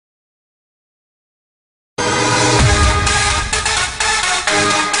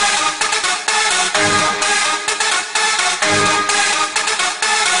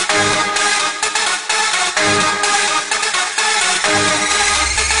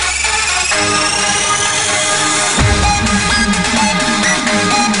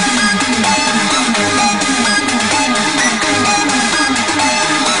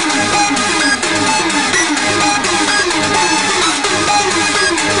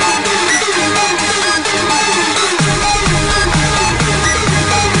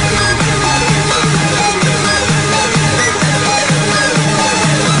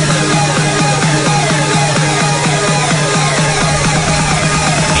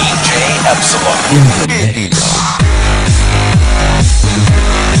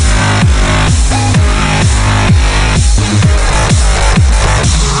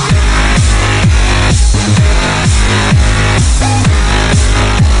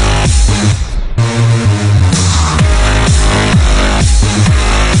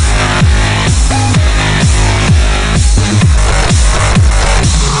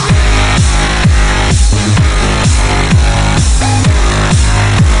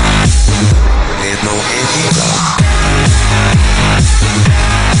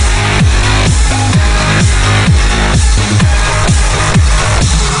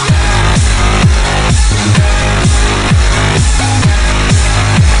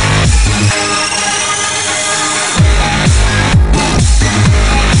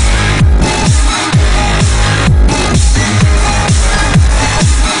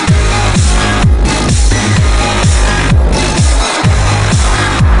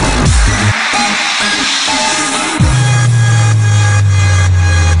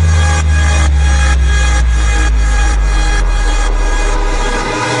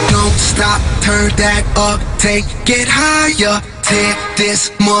Turn that up, take it higher. Tear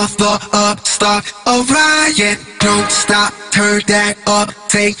this mother up, start a riot. Don't stop, turn that up,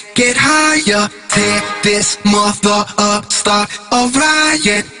 take it higher. Tear this mother up, start a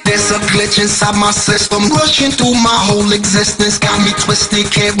riot. There's a glitch inside my system, rushing through my whole existence. Got me twisted,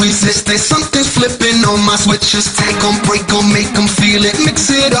 can't resist it. Something's flipping on my switches. Take 'em, break 'em, make 'em feel it. Mix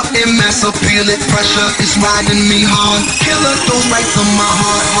it up and mass appeal it. Pressure is riding me hard. Killer goes right to my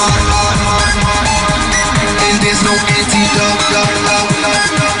heart. And there's no antidote.